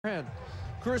hand.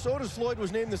 Chris, Otis Floyd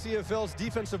was named the CFL's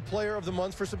Defensive Player of the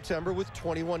Month for September with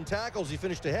 21 tackles. He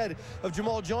finished ahead of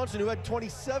Jamal Johnson, who had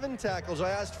 27 tackles.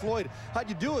 I asked Floyd, how'd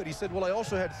you do it? He said, well, I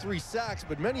also had 3 sacks,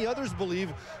 but many others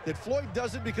believe that Floyd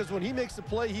does it because when he makes a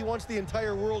play, he wants the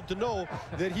entire world to know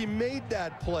that he made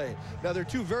that play. Now, they're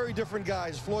two very different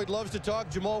guys. Floyd loves to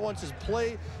talk. Jamal wants his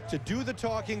play to do the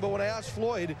talking, but when I asked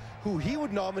Floyd who he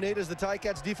would nominate as the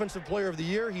Ticats Defensive Player of the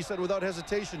Year, he said without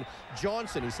hesitation,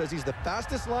 Johnson. He says he's the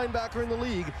fastest linebacker in the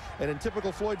league, and in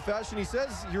typical Floyd fashion, he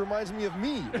says he reminds me of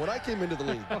me when I came into the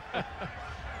league.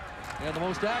 And the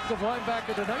most active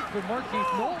linebacker tonight for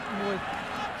Markeith Knowlton with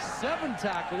 7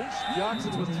 tackles.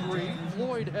 Johnson with 3.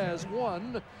 Floyd has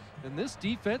 1. And this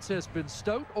defense has been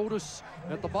stout. Otis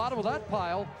at the bottom of that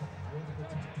pile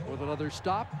with another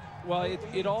stop. Well,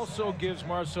 it also gives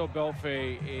Marcel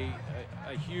Belfait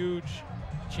a huge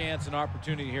chance and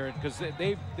opportunity here, because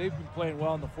they've been playing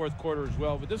well in the 4th quarter as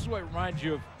well. But this is what reminds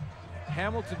you of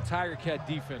Hamilton Tiger Cat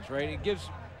defense, right? It gives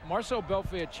Marcel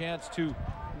Belfait a chance to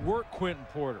work Quentin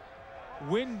Porter,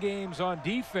 win games on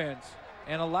defense,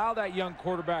 and allow that young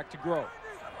quarterback to grow.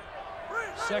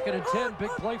 2nd and 10, big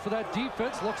play for that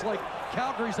defense. Looks like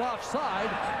Calgary's offside.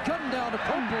 Cutting down to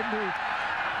Copeland, who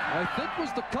I think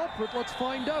was the culprit. Let's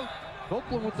find out.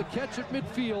 Copeland with the catch at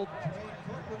midfield.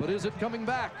 But is it coming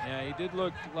back? Yeah, he did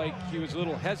look like he was a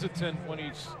little hesitant when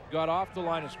he got off the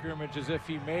line of scrimmage, as if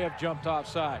he may have jumped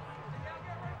offside.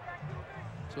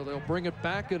 So they'll bring it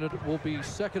back, and it will be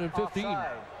 2nd and 15.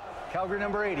 Offside. Calgary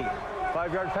number 80.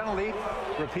 5-yard penalty.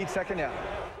 Repeat 2nd down.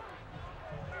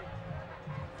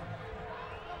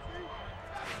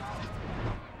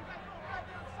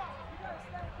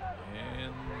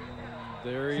 And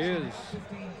there he is.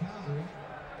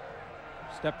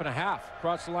 Step and a half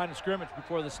across the line of scrimmage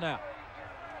before the snap.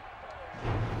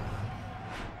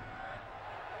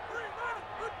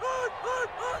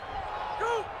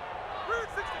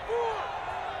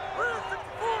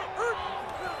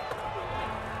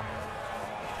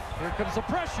 Here comes the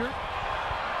pressure.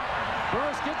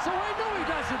 Burris gets away. No, he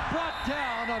doesn't. Brought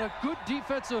down on a good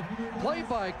defensive play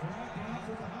by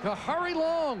Kahari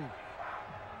Long.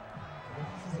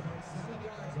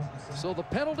 So the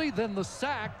penalty, then the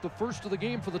sack, the first of the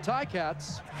game for the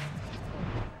Ticats.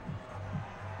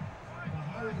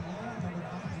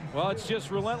 Well, it's just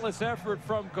relentless effort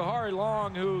from Kahari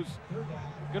Long, who's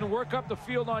going to work up the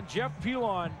field on Jeff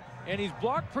Pilon. And he's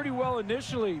blocked pretty well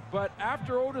initially, but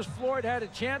after Otis Floyd had a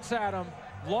chance at him,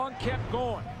 Long kept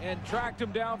going and tracked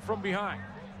him down from behind.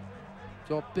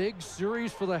 So a big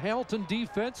series for the Hamilton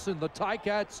defense, and the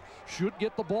Ticats should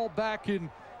get the ball back in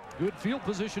good field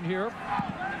position here.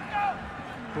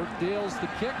 Dale's the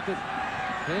kick that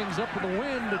hangs up in the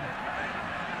wind, and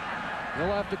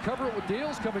they'll have to cover it with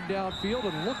Dale's coming downfield.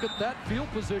 And look at that field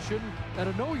position, and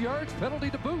a no yards penalty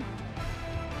to boot.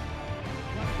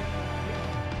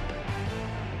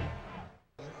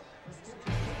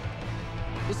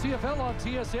 The CFL on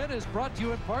TSN is brought to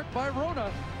you in part by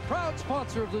Rona, proud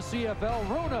sponsor of the CFL.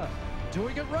 Rona,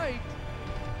 doing it right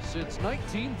since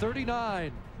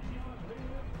 1939.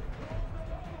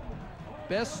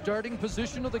 Best starting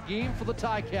position of the game for the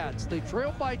Ticats. They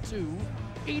trail by 2,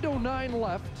 8:09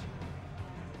 left,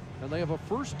 and they have a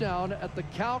first down at the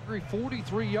Calgary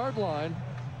 43-yard line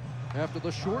after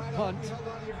the short punt,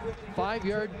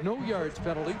 5-yard, no yards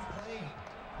penalty.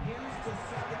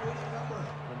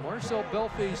 Marcel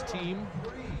Belfait's team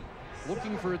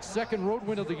looking for its 2nd road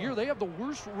win of the year. They have the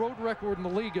worst road record in the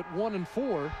league at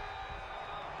 1-4.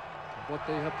 But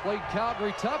they have played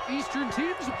Calgary tough. Eastern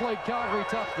teams have played Calgary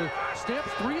tough. The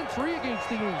Stamps 3-3 against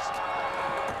the East.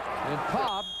 And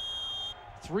Cobb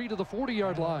 3 to the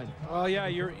 40-yard line. Well, yeah,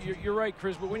 you're right,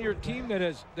 Chris. But when you're a team that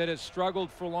has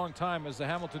struggled for a long time, as the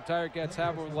Hamilton Tiger Cats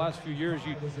have over the last few years,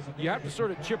 you have to sort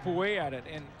of chip away at it.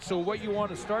 And so what you want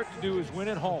to start to do is win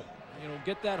at home. You know,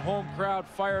 get that home crowd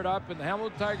fired up, and the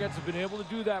Hamilton Tiger Cats have been able to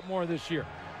do that more this year.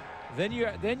 Then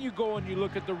you go and you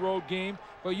look at the road game,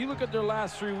 but you look at their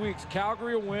last 3 weeks.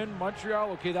 Calgary a win,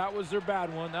 Montreal, okay, that was their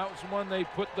bad one. That was the one they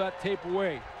put that tape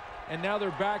away. And now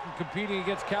they're back and competing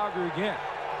against Calgary again.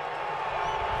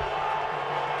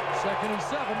 2nd and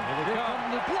 7. Here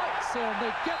come the blitz, and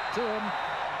they get to him.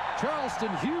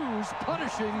 Charleston Hughes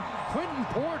punishing Quentin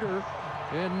Porter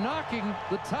and knocking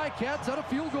the Ticats out of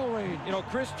field goal range. You know,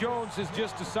 Chris Jones has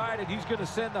just decided he's going to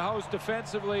send the house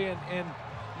defensively, and a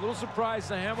little surprised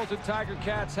the Hamilton Tiger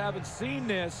Cats haven't seen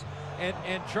this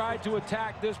and tried to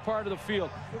attack this part of the field.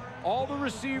 All the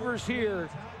receivers here,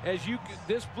 as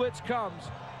this blitz comes,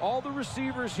 all the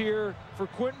receivers here for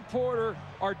Quentin Porter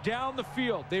are down the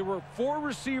field. They were 4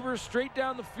 receivers straight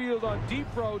down the field on deep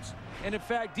routes, and in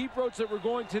fact, deep routes that were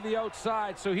going to the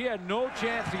outside, so he had no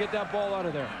chance to get that ball out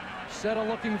of there. Seta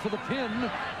looking for the pin,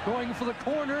 going for the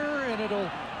corner, and it'll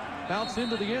bounce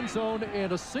into the end zone,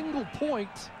 and a single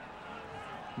point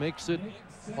makes it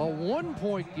a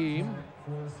 1-point game.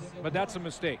 But that's a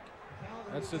mistake.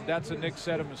 That's a Nick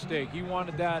Seta mistake. He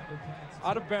wanted that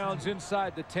out of bounds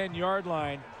inside the 10-yard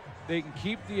line. They can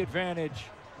keep the advantage,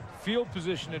 field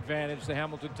position advantage, the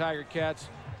Hamilton Tiger Cats.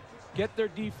 Get their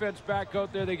defense back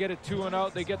out there. They get a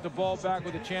 2-and-out. They get the ball back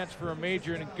with a chance for a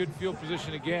major and a good field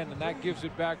position again, and that gives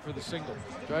it back for the single.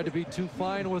 Tried to be too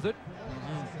fine with it.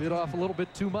 Bit off a little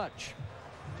bit too much.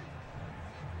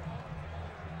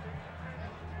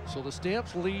 So the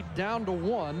Stamps lead down to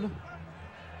 1.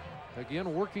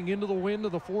 Again, working into the wind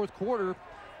of the 4th quarter,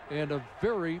 and a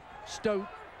very stout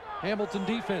Hamilton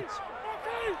defense.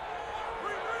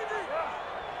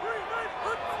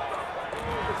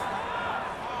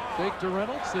 Fake to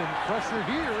Reynolds, and pressure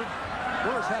here.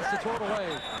 Burris has to throw it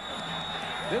away.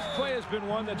 This play has been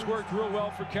one that's worked real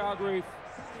well for Calgary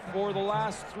for the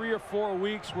last 3 or 4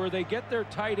 weeks, where they get their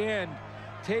tight end,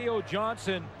 Teo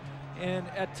Johnson, and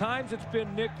at times it's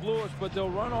been Nick Lewis, but they'll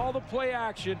run all the play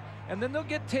action, and then they'll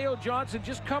get Teo Johnson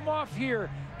just come off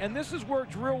here, and this has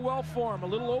worked real well for him. A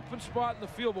little open spot in the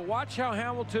field, but watch how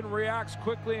Hamilton reacts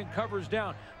quickly and covers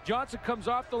down. Johnson comes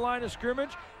off the line of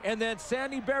scrimmage, and then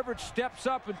Sandy Beveridge steps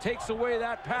up and takes away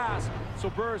that pass, so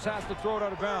Burris has to throw it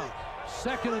out of bounds.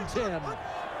 2nd and 10.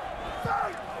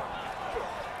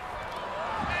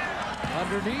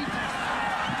 Underneath,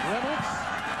 Reynolds,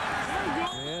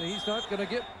 and he's not going to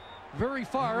get very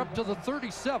far, up to the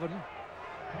 37.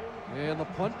 And the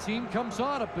punt team comes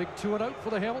on, a big 2-and-out for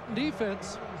the Hamilton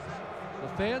defense. The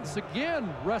fans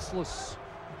again restless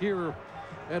here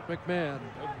at McMahon.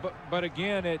 But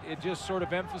again, it just sort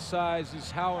of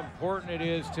emphasizes how important it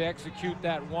is to execute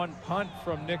that one punt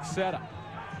from Nick Seta.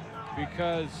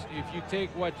 Because if you take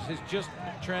what has just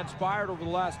transpired over the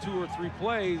last 2 or 3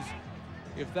 plays,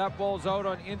 if that ball's out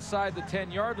on inside the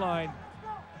 10-yard line,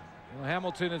 well,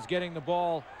 Hamilton is getting the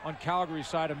ball on Calgary's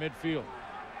side of midfield.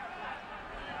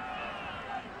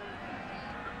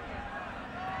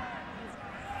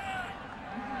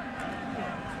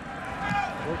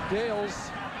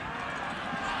 Dales.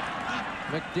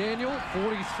 McDaniel,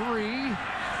 43.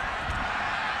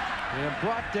 And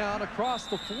brought down across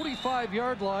the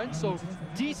 45-yard line, so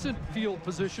decent field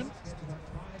position.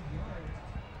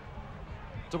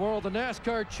 Tomorrow, the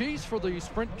NASCAR chase for the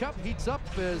Sprint Cup heats up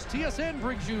as TSN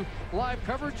brings you live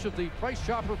coverage of the Price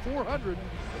Chopper 400,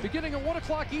 beginning at 1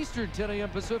 o'clock Eastern, 10 a.m.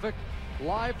 Pacific,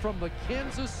 live from the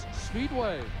Kansas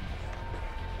Speedway.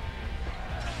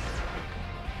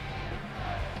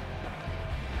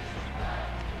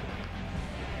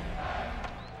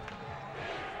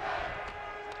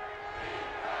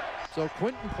 So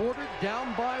Quentin Porter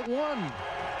down by 1. 5.5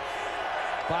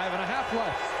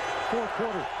 left, 4th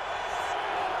quarter.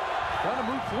 Trying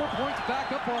to move 4 points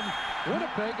back up on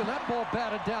Winnipeg, and that ball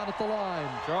batted down at the line.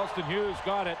 Charleston Hughes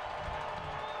got it.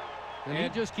 And he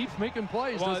just keeps making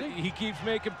plays, does he? He keeps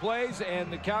making plays, and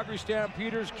the Calgary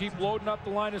Stampeders keep loading up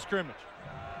the line of scrimmage.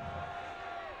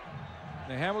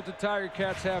 The Hamilton Tiger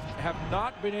Cats have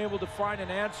not been able to find an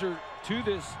answer to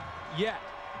this yet.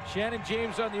 Shannon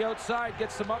James on the outside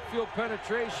gets some upfield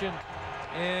penetration,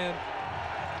 and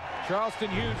Charleston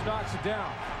Hughes knocks it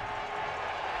down.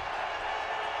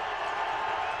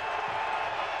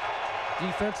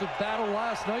 Defensive battle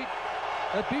last night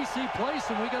at BC Place,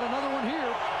 and we got another one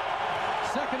here.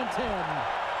 2nd and 10.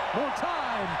 More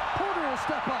time. Porter will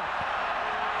step up.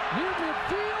 Near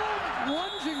midfield,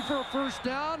 lunging for a first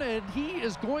down, and he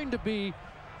is going to be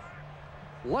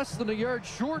less than a yard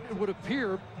short, it would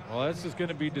appear. Well, this is going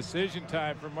to be decision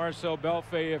time for Marcel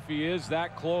Belfait if he is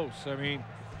that close. I mean,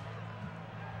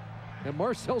 and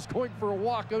Marcel's going for a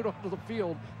walk out onto the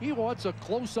field. He wants a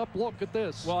close-up look at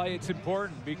this. Well, it's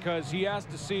important because he has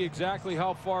to see exactly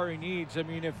how far he needs. I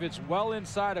mean, if it's well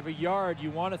inside of a yard,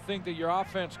 you want to think that your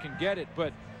offense can get it,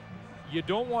 but you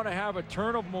don't want to have a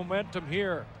turn of momentum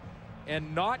here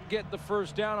and not get the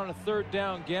first down on a 3rd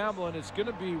down gamble, and it's going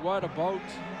to be, what, about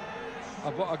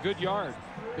a good yard.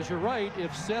 Because you're right,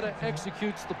 if Seta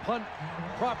executes the punt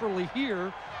properly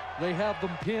here, they have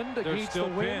them pinned against the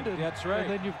wind. And, that's right. And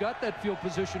then you've got that field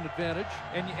position advantage.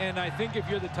 And I think if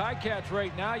you're the Ticats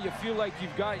right now, you feel like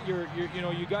you've got your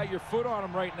you got your foot on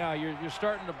them right now. You're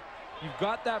starting to, you've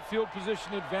got that field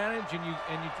position advantage, and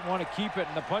you want to keep it.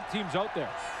 And the punt team's out there.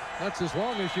 That's as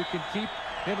long as you can keep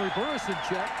Henry Burris in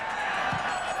check.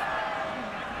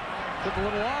 Took a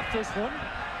little off this one.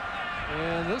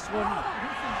 And this one,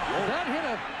 that hit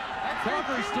a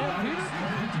Calgary Stampeder.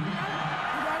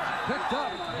 Picked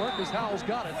up. Marcus Howell's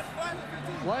got it.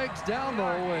 Flags down, though,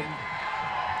 and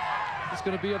it's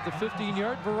going to be of the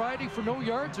 15-yard variety for no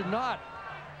yards or not.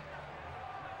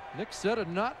 Nick said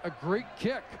not a great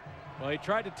kick. Well, he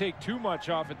tried to take too much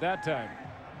off at that time.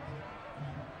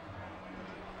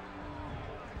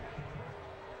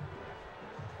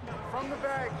 From the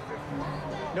bag.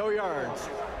 No yards.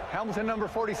 Hamilton number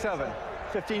 47.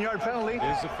 15-yard penalty. It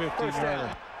is a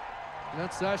 15-yarder.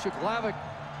 That's Sasha Glavic,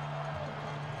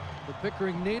 the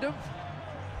Pickering native.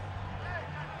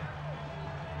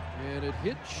 And it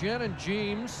hit Shannon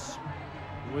James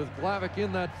with Glavic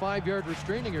in that 5-yard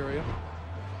restraining area.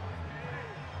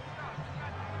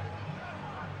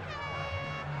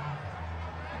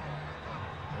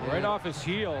 Right off his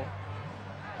heel,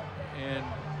 and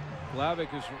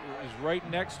Glavic is right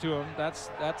next to him. That's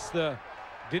the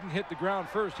didn't hit the ground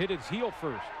first, hit his heel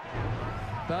first.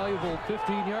 Valuable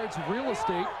 15 yards of real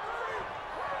estate.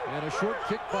 And a short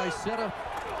kick by Seta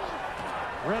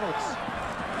Reynolds.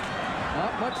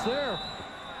 Not much there.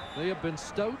 They have been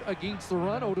stout against the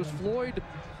run. Otis Floyd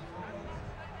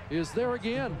is there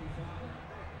again.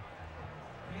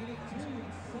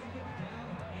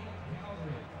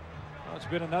 It's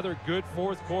been another good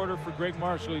fourth quarter for Greg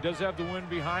Marshall. He does have the win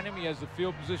behind him. He has the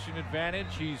field position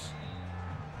advantage. He's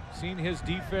seen his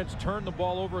defense turn the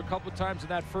ball over a couple of times in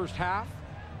that first half.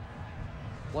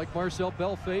 Like Marcel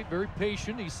Belfait, very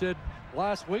patient. He said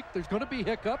last week there's going to be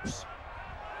hiccups,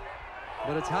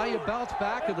 but it's how you bounce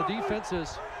back, and the defense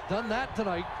has done that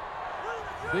tonight.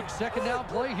 Big second down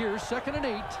play here, 2nd and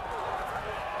 8.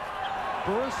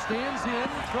 Burris stands in,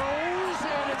 throws,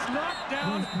 and it's knocked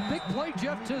down. Big play,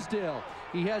 Jeff Tisdale.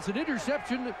 He has an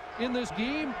interception in this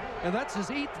game, and that's his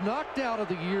 8th knockdown of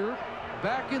the year.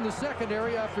 Back in the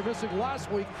secondary after missing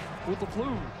last week with the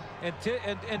flu. And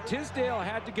Tisdale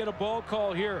had to get a ball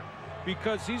call here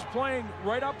because he's playing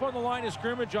right up on the line of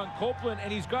scrimmage on Copeland,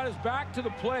 and he's got his back to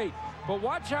the play. But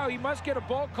watch how he must get a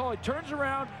ball call. He turns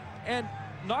around and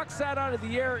knocks that out of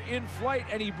the air in flight,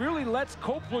 and he really lets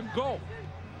Copeland go.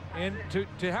 And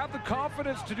to have the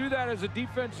confidence to do that as a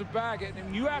defensive back,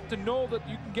 and you have to know that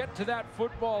you can get to that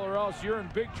football or else you're in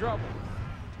big trouble.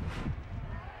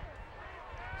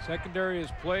 Secondary has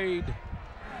played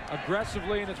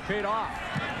aggressively, and it's paid off.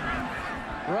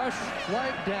 Rush,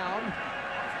 flag down.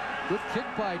 Good kick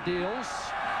by Dales.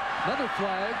 Another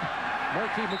flag.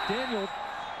 Marquis McDaniel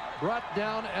brought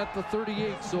down at the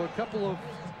 38. So a couple of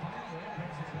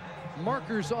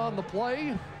markers on the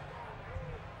play.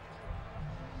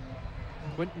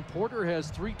 Quentin Porter has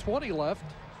 3:20 left.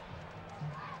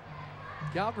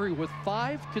 Calgary with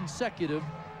 5 consecutive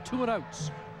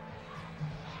 2-and-outs.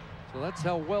 So that's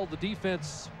how well the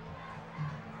defense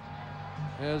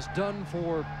has done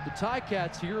for the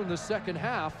Ticats here in the second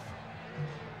half.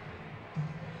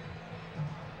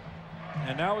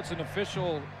 And now it's an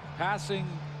official passing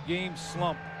game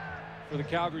slump for the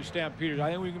Calgary Stampeders.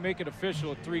 I think we can make it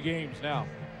official at 3 games now.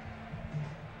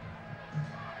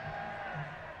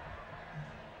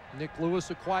 Nick Lewis,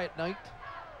 a quiet night.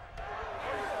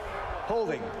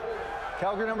 Holding.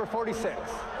 Calgary number 46.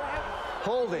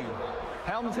 Holding.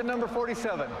 Hamilton number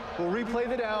 47. We'll replay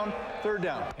the down. 3rd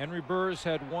down. Henry Burris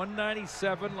had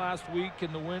 197 last week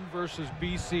in the win versus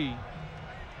BC.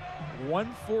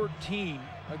 114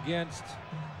 against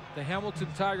the Hamilton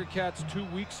Tiger Cats 2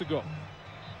 weeks ago.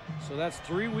 So that's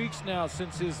 3 weeks now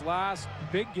since his last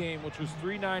big game, which was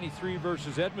 393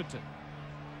 versus Edmonton.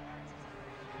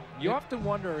 You often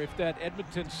wonder if that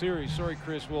Edmonton series, sorry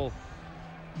Chris, will,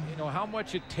 you know, how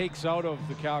much it takes out of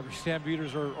the Calgary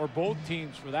Stampeders or both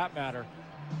teams for that matter.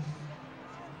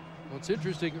 Well, it's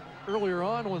interesting, earlier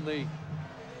on when the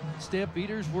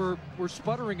Stampeders were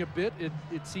sputtering a bit,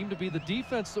 it seemed to be the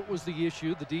defense that was the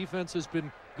issue. The defense has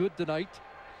been good tonight.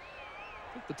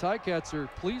 I think the Ticats are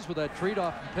pleased with that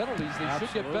trade-off in penalties. They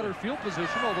should get better field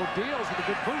position, although Dale's with a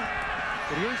good boot.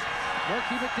 But here's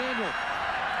Marquis McDaniel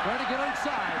trying to get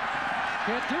outside.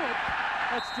 Can't do it.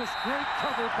 That's just great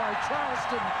cover by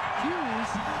Charleston Hughes.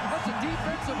 That's a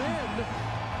defensive end.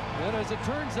 And as it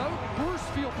turns out, worse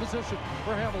field position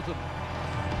for Hamilton.